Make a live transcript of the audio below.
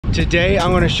Today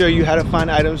I'm going to show you how to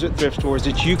find items at thrift stores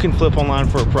that you can flip online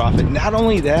for a profit. Not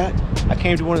only that, I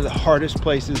came to one of the hardest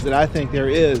places that I think there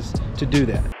is to do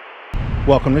that.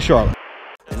 Welcome to Charlotte.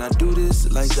 And I do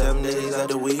this like 7 days out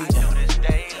of the week.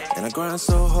 And I grind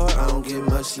so hard I don't get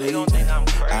much sleep.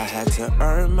 I had to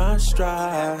earn my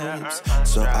stripes,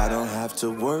 so I don't have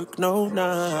to work no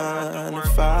 9 to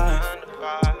 5.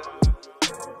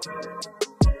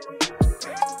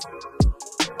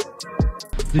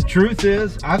 The truth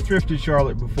is, I've thrifted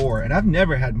Charlotte before and I've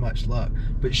never had much luck,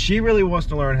 but she really wants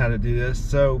to learn how to do this,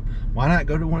 so why not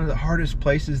go to one of the hardest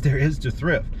places there is to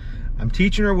thrift? I'm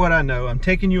teaching her what I know. I'm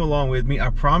taking you along with me.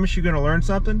 I promise you're going to learn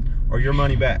something or your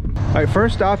money back. All right,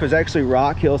 first stop is actually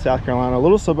Rock Hill, South Carolina, a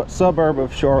little suburb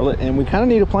of Charlotte, and we kind of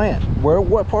need a plan.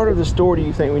 What part of the store do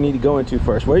you think we need to go into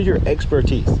first? Where's your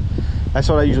expertise? That's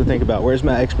what I usually think about. Where's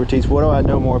my expertise? What do I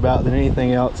know more about than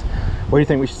anything else? Where do you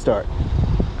think we should start?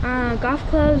 Golf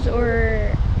clubs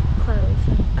or clothes?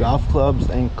 Golf clubs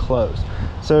and clothes.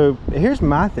 So here's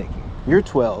my thinking. You're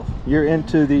 12. You're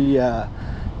into the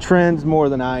trends more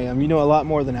than I am. You know a lot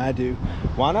more than I do.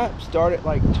 Why not start it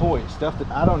like toys, stuff that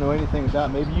I don't know anything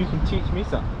about? Maybe you can teach me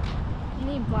something. You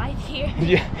need Blythe here.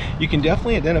 Yeah, you can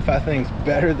definitely identify things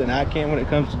better than I can when it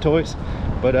comes to toys.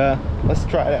 But let's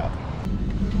try it out.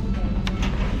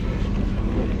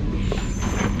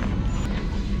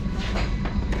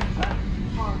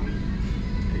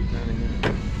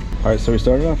 All right, so we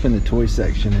started off in the toy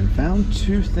section and found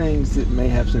two things that may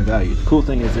have some value. The cool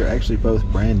thing is they're actually both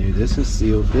brand new. This is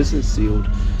sealed,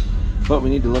 but we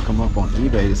need to look them up on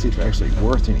eBay to see if they're actually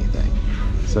worth anything.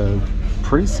 So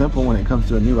pretty simple when it comes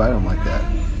to a new item like that.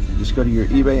 Just go to your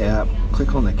eBay app,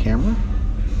 click on the camera,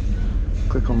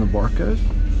 click on the barcode,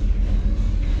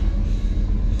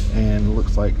 and it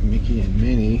looks like Mickey and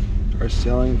Minnie are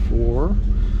selling for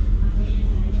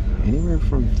anywhere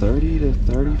from 30 to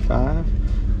 35.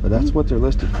 But that's what they're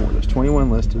listed for. There's 21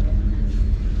 listed.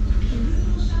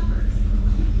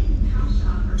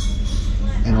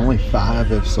 And only 5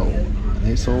 have sold. And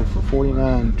they sold for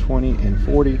 $49, $20, and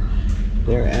 $40.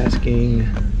 They're asking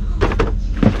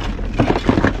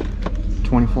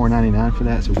 $24.99 for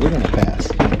that, so we're gonna pass.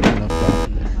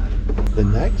 The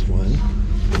next one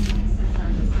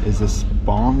is this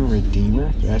Bong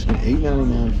Redeemer. They're asking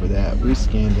 $8.99 for that. We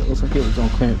scanned it. Looks like it was on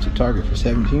clearance at Target for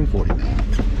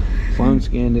 $17.49. Clone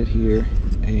scanned it here,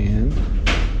 and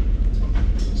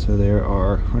so there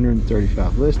are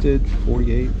 135 listed,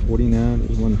 48, 49,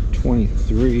 there's one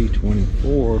 23,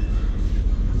 24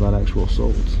 about actual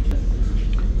solds.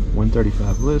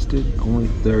 135 listed, only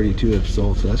 32 have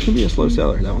sold, so that's gonna be a slow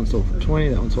seller. That one sold for 20,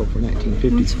 that one sold for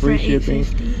 $19.50 free shipping.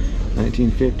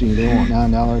 $19.50, they want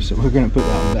 $9, so we're gonna put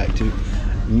that one back too.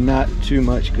 Not too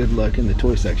much good luck in the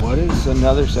toy section. What is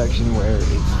another section where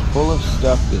it's full of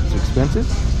stuff that's expensive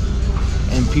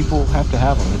and people have to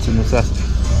have them? It's a necessity.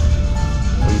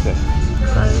 What do you think?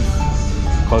 Clothes.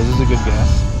 Clothes is a good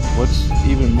guess. What's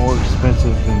even more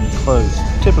expensive than clothes,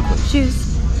 typically?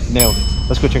 Shoes. Nailed it.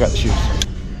 Let's go check out the shoes.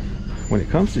 When it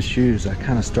comes to shoes, I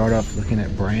kind of start off looking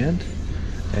at brand,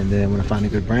 and then when I find a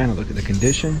good brand, I look at the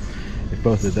condition. If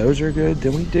both of those are good,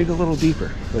 then we dig a little deeper.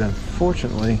 But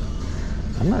unfortunately,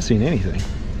 I'm not seeing anything.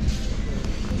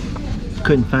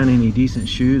 Couldn't find any decent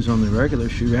shoes on the regular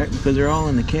shoe rack because they're all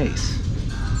in the case.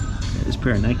 Got this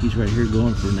pair of Nikes right here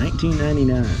going for $19.99.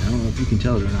 I don't know if you can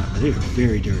tell it or not, but they are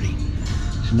very dirty.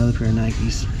 There's another pair of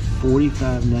Nikes,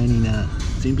 $45.99.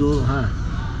 Seems a little high.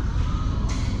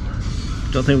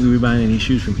 Don't think we'll be buying any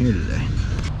shoes from here today.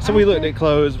 So we looked at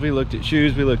clothes, we looked at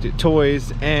shoes, we looked at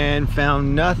toys, and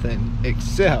found nothing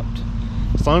except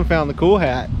Sloan found the cool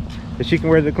hat that she can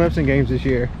wear to the Clemson games this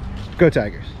year. Go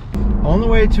Tigers. On the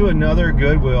way to another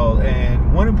Goodwill,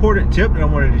 and one important tip that I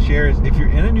wanted to share is if you're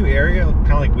in a new area,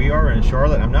 kind of like we are in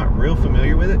Charlotte, I'm not real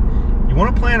familiar with it, you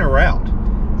want to plan a route.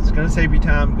 It's going to save you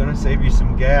time, going to save you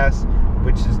some gas,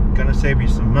 which is going to save you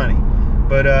some money.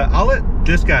 But I'll let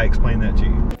this guy explain that to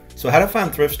you. So how to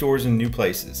find thrift stores in new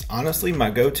places. Honestly, my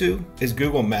go-to is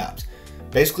Google Maps.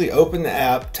 Basically open the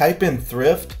app, type in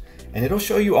thrift, and it'll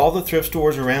show you all the thrift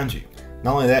stores around you.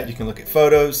 Not only that, you can look at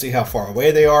photos, see how far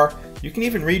away they are. You can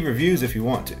even read reviews if you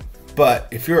want to. But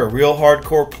if you're a real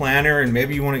hardcore planner and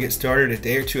maybe you want to get started a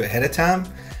day or two ahead of time,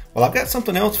 well, I've got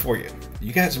something else for you.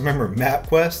 You guys remember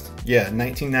MapQuest? Yeah,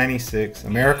 1996,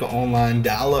 America Online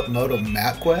dial-up modem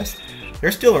MapQuest.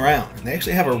 They're still around, and they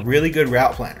actually have a really good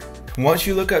route planner. Once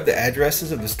you look up the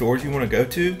addresses of the stores you want to go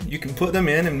to, you can put them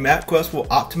in and MapQuest will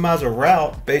optimize a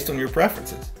route based on your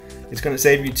preferences. It's going to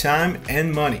save you time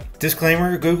and money.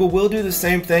 Disclaimer, Google will do the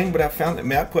same thing, but I found that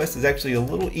MapQuest is actually a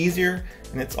little easier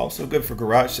and it's also good for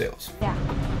garage sales. Yeah.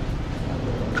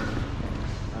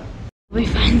 We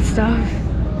find stuff.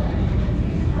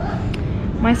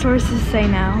 My sources say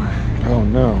no. Oh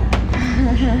no.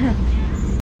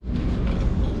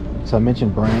 So I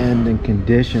mentioned brand and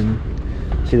condition.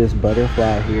 See this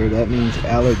butterfly here? That means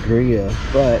Alegria,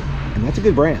 and that's a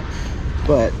good brand,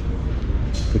 but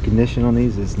the condition on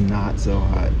these is not so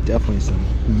hot. Definitely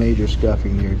some major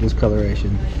scuffing there,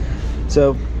 discoloration.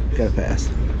 So gotta pass.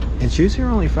 And shoes here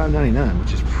are only $5.99,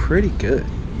 which is pretty good.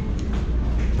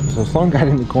 So Sloan got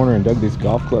in the corner and dug these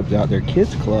golf clubs out. They're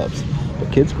kids clubs,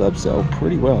 but kids clubs sell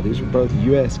pretty well. These are both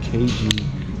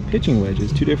USKG pitching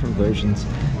wedges, 2 different versions.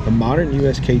 The modern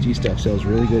USKG stuff sells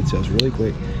really good, sells really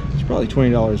quick. It's probably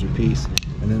 $20 a piece.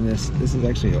 And then this is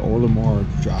actually an Orlamar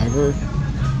driver,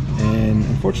 and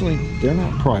unfortunately they're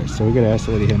not priced, so we gotta ask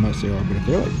the lady how much they are. But if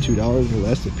they're like $2 or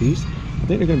less a piece, I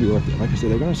think they're gonna be worth it. Like I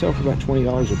said, they're gonna sell for about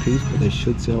 $20 a piece, but they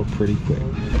should sell pretty quick.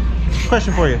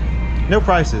 Question for you. No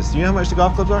prices. Do you know how much the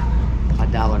golf clubs are?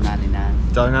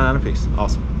 $1.99. $1.99 a piece.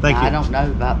 Awesome. Thank you. I don't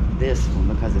know about this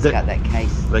one because it's got that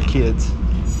case. The kids.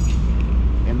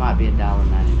 It might be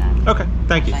 $1.99. Okay.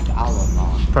 Thank you. I think all of them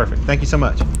are. Perfect. Thank you so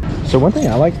much. So one thing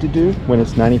I like to do when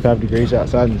it's 95 degrees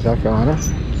outside in South Carolina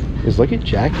is look at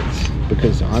jackets,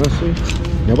 because honestly,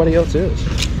 nobody else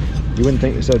is. You wouldn't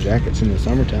think they sell jackets in the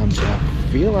summertime, so I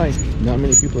feel like not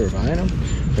many people are buying them.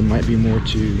 There might be more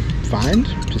to find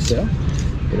to sell,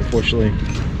 but unfortunately,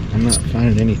 I'm not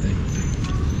finding anything.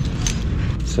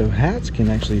 So hats can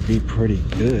actually be pretty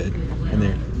good, and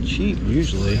they're cheap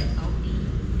usually.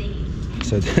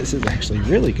 So this is actually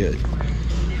really good.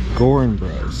 Gorin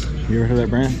Bros. You ever heard of that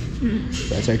brand?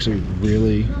 That's actually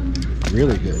really,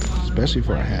 really good, especially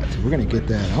for a hat. So we're gonna get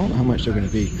that. I don't know how much they're gonna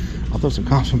be. I'll throw some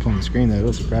comps up on the screen though,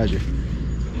 it'll surprise you.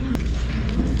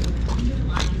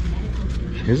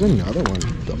 Here's another one,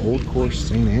 the Old Course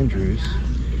St. Andrews.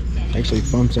 Actually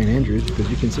from St. Andrews, because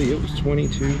you can see it was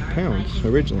 22 pounds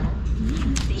originally.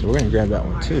 So we're gonna grab that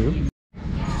one too.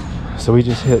 So we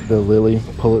just hit the Lilly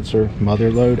Pulitzer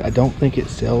Mother Load. I don't think it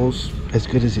sells as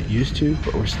good as it used to,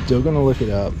 but we're still gonna look it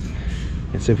up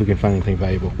and see if we can find anything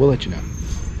valuable. We'll let you know.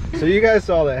 So you guys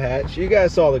saw the hats, you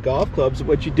guys saw the golf clubs.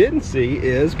 What you didn't see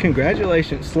is,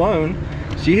 congratulations, Sloan.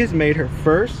 She has made her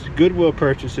first Goodwill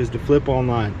purchases to flip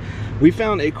online. We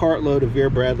found a cartload of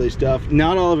Vera Bradley stuff.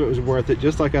 Not all of it was worth it,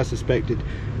 just like I suspected,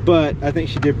 but I think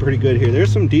she did pretty good here.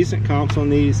 There's some decent comps on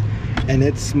these, and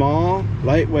it's small,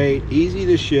 lightweight, easy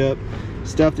to ship,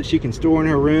 stuff that she can store in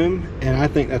her room, and I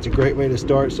think that's a great way to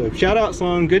start. So shout out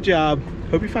Sloan, good job.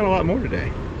 Hope you find a lot more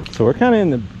today. So we're kind of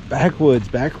in the backwoods,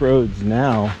 back roads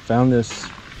now. Found this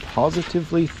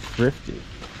Positively Thrifty.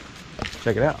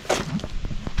 Check it out.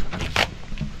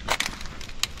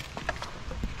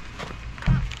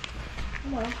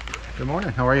 Hello. Good morning,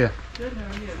 how are you? Good, how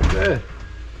are you? Good.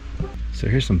 So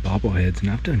here's some bobbleheads,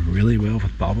 and I've done really well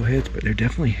with bobbleheads, but they're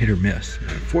definitely hit or miss.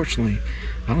 Unfortunately,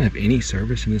 I don't have any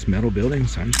service in this metal building,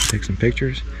 so I'm just gonna take some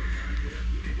pictures,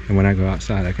 and when I go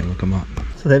outside I can look them up.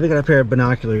 So they've got a pair of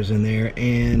binoculars in there,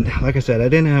 and like I said, I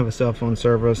didn't have a cell phone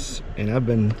service, and I've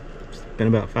been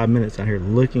about 5 minutes out here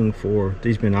looking for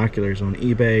these binoculars on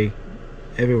eBay,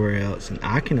 everywhere else, and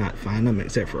I cannot find them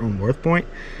except for on WorthPoint.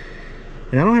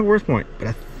 And I don't have WorthPoint, but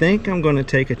I think I'm going to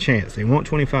take a chance. They want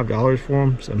 $25 for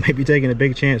them, so maybe taking a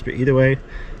big chance, but either way,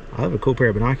 I'll have a cool pair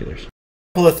of binoculars. A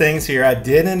couple of things here. I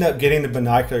did end up getting the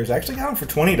binoculars. I actually got them for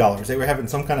 $20. They were having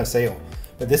some kind of sale.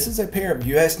 But this is a pair of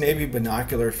US Navy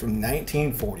binoculars from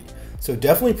 1940. So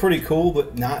definitely pretty cool,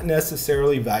 but not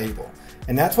necessarily valuable.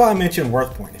 And that's why I mentioned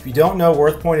WorthPoint. If you don't know,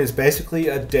 WorthPoint is basically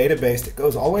a database that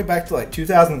goes all the way back to like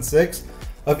 2006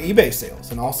 of eBay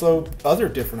sales and also other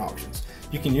different auctions.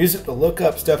 You can use it to look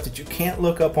up stuff that you can't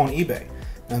look up on eBay.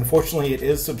 Now, unfortunately, it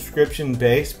is subscription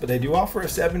based, but they do offer a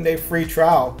 7-day free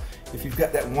trial if you've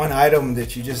got that one item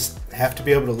that you just have to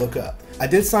be able to look up. I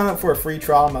did sign up for a free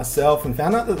trial myself and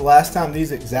found out that the last time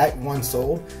these exact ones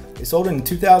sold, they sold in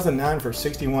 2009 for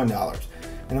 $61.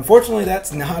 And unfortunately,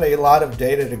 that's not a lot of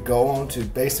data to go on to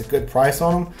base a good price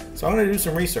on them, so I'm gonna do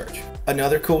some research.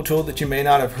 Another cool tool that you may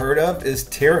not have heard of is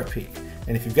TerraPeek.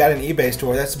 And if you've got an eBay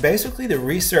store, that's basically the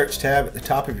research tab at the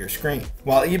top of your screen.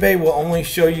 While eBay will only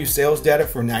show you sales data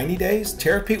for 90 days,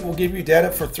 TerraPeek will give you data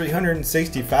for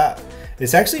 365.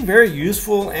 It's actually very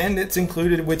useful, and it's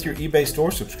included with your eBay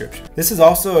store subscription. This is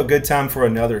also a good time for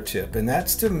another tip, and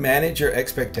that's to manage your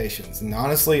expectations. And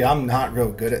honestly, I'm not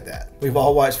real good at that. We've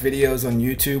all watched videos on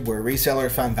YouTube where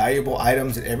resellers find valuable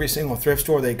items at every single thrift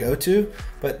store they go to,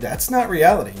 but that's not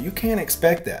reality. You can't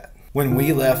expect that. When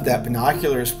we left that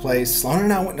binoculars place, Sloan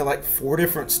and I went to like 4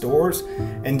 different stores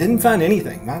and didn't find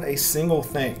anything, not a single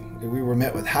thing. We were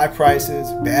met with high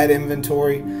prices, bad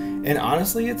inventory, and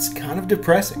honestly, it's kind of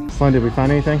depressing. Sloan, did we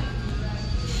find anything?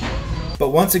 But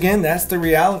once again, that's the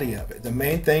reality of it. The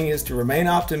main thing is to remain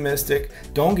optimistic.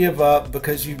 Don't give up,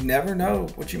 because you never know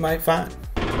what you might find.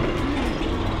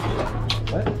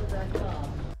 What?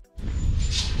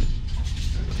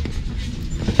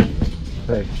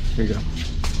 Hey, here you go.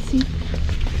 See?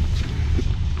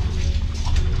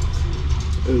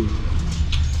 Ooh,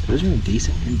 those are in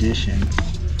decent condition.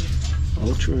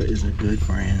 Ultra is a good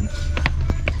brand.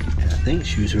 And I think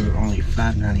shoes are only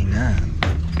 $5.99.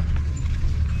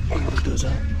 Look those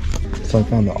up. So I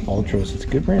found the Ultras. It's a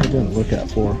good brand to go and look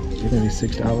out for. They're gonna be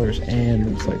 $6,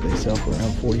 and looks like they sell for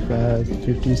around $45,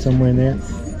 $50, somewhere in there.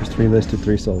 There's 3 listed,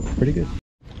 3 sold. Pretty good.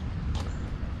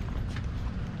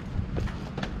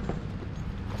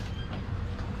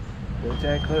 Go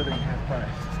Tag Clothing, half price.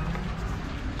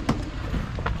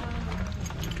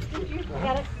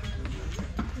 Got it.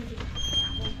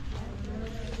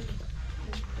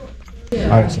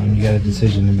 Alright, son, you got a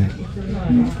decision to make.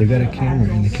 They've got a camera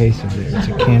in the case over there. It's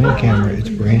a Canon camera. It's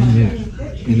brand new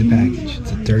in the package.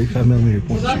 It's a 35mm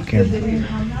point and shoot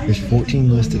camera. There's 14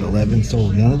 listed, 11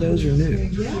 sold. None of those are new.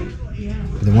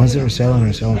 But the ones that are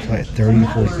selling for like 30 or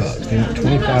 40 bucks. They want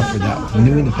 25 for that one.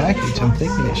 New in the package, I'm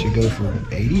thinking it should go for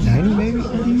 80, 90 maybe?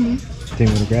 Think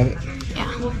we're gonna grab it?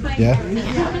 Yeah?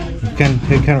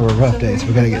 It's kind of a rough day, so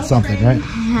we gotta get something, right?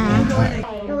 Alright.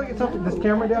 Can you look at something? This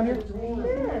camera down here?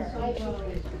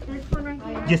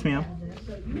 Yes, ma'am.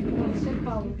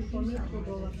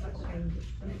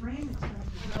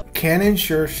 Canon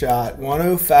Sure Shot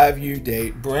 105U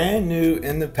date, brand new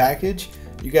in the package.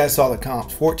 You guys saw the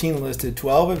comps, 14 listed,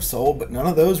 12 have sold, but none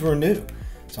of those were new.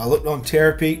 So I looked on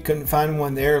Terapeak, couldn't find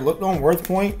one there. Looked on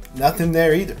WorthPoint, nothing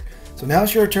there either. So now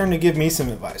it's your turn to give me some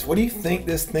advice. What do you think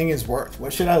this thing is worth?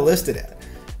 What should I list it at?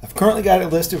 I've currently got it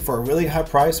listed for a really high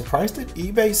price, a price that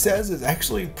eBay says is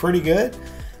actually pretty good.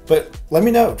 But let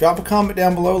me know, drop a comment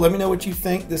down below. Let me know what you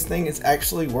think this thing is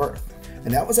actually worth.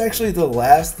 And that was actually the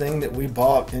last thing that we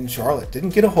bought in Charlotte. Didn't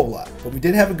get a whole lot, but we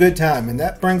did have a good time. And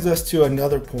that brings us to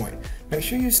another point. Make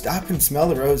sure you stop and smell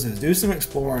the roses, do some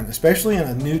exploring, especially in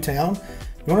a new town.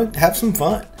 You want to have some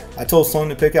fun. I told Sloan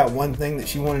to pick out one thing that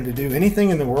she wanted to do, anything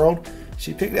in the world.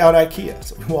 She picked out IKEA.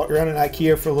 So we walked around in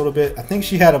IKEA for a little bit. I think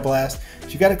she had a blast.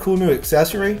 She got a cool new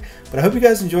accessory. But I hope you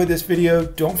guys enjoyed this video.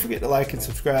 Don't forget to like and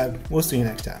subscribe. We'll see you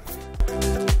next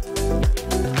time.